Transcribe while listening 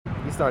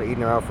started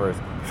eating her out first.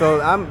 So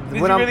Did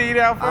you really eat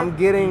her out first? I'm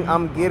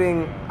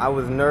getting. I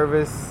was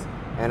nervous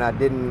and I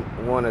didn't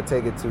want to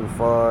take it too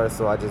far,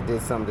 so I just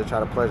did something to try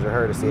to pleasure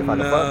her to see if I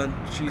could fuck.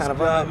 She's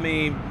got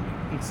me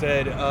and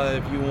said,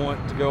 if you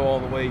want to go all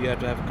the way, you have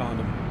to have a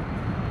condom.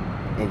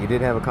 And you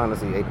didn't have a condom,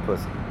 so you ate the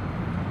pussy.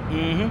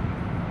 Mm-hmm.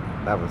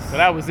 So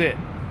that was it.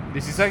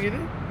 Did she suck you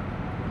then?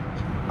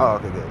 Oh,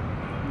 okay, good.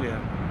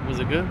 Yeah. Was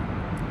it good?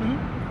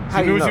 Mm-hmm.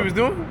 She knew what she was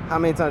doing? How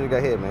many times you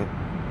got hit, man?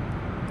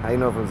 How you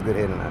know if it was good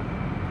hit or not?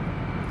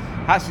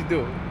 How'd she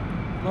do it?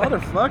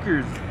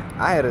 Motherfuckers.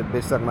 I had a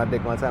bitch suck my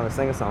dick one time and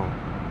sing a song.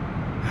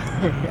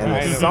 And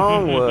the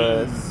song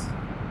was...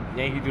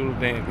 Yankee Doodle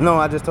Dandy. No,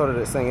 I just told her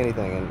to sing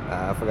anything, and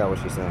I forgot what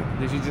she sang.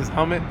 Did she just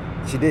hum it?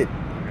 She did.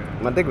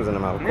 My dick was in her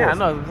mouth, of course. Yeah, I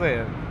know what I'm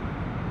saying.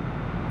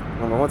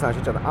 Remember one time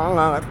she tried to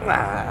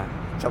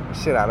choke the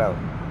shit out of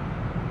her.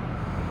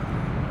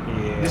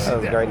 Yeah. That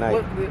was a great night.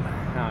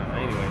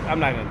 Anyway, I'm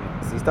not gonna do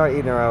it. So you start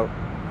eating her out,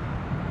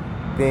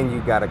 then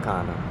you got a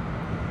condom.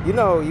 You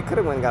know, you could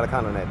have went and got a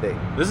condom that day.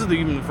 This is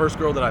even the first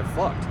girl that I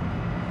fucked.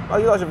 Oh,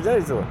 you lost your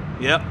virginity to her?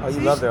 Yep. Oh, you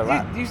loved her a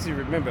lot. You should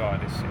remember all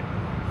this shit.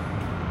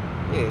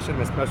 Yeah, it should have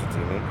been special to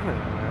you, man.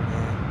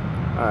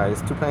 All right,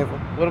 it's too painful.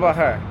 What about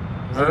her?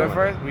 Was it her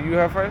first? Were you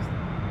her first?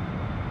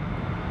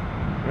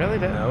 Really?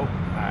 No.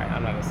 Alright,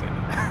 I'm not gonna say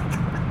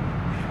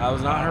that. I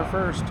was not her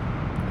first.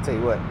 I tell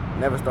you what,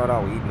 never start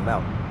out with eating them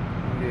out.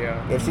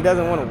 Yeah. If she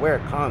doesn't want to wear a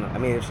condom, I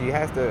mean, if she's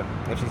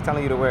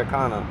telling you to wear a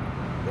condom,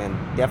 then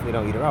definitely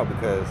don't eat her out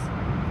because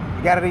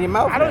you got it in your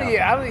mouth. I don't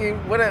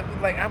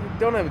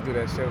ever do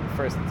that shit the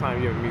first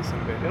time you ever meet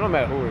somebody. It don't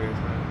matter who it is,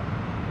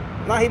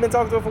 man. No, he been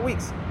talking to her for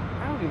weeks.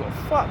 I don't give a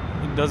fuck.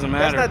 It doesn't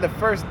matter. That's not the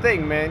first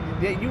thing, man.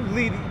 You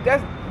lead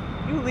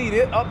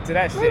it up to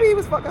that shit. Maybe he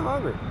was fucking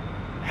hungry.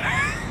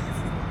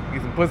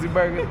 Get some pussy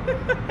burgers.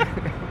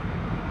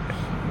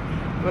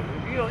 But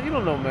you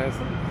don't know, man.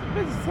 Some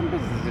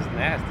bitches is just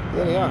nasty.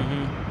 Yeah, they are.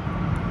 Mm-hmm.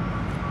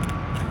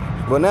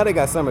 Well, now they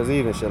got Summer's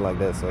Eve and shit like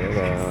that, so they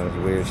got all this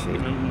weird shit.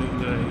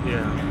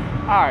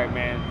 Yeah. All right,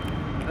 man.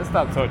 Let's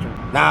stop torturing.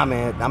 Nah,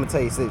 man, I'm gonna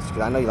tell you six,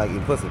 because I know you like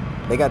eating pussy.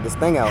 They got this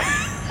thing out.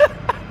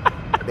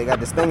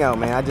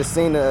 Man. I just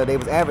seen they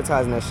was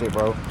advertising that shit,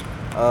 bro.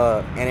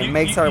 And it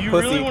makes her pussy. You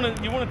really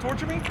want to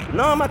torture me?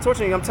 No, I'm not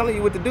torturing you. I'm telling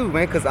you what to do,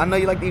 man, because I know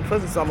you like to eat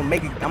pussy, so I'm gonna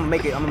make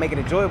it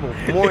enjoyable,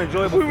 more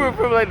enjoyable. We were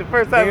from like the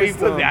first time we eat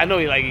pussy. some- I know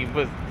you like eating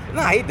pussy.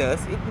 Nah, he does.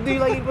 Do you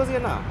like eating pussy or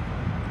not?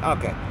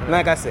 Okay.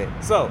 Like I said,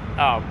 so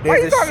Why there's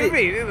you this talking shit. to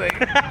me? It's like,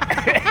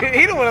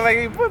 he don't want to like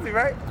eating pussy,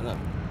 right? I know.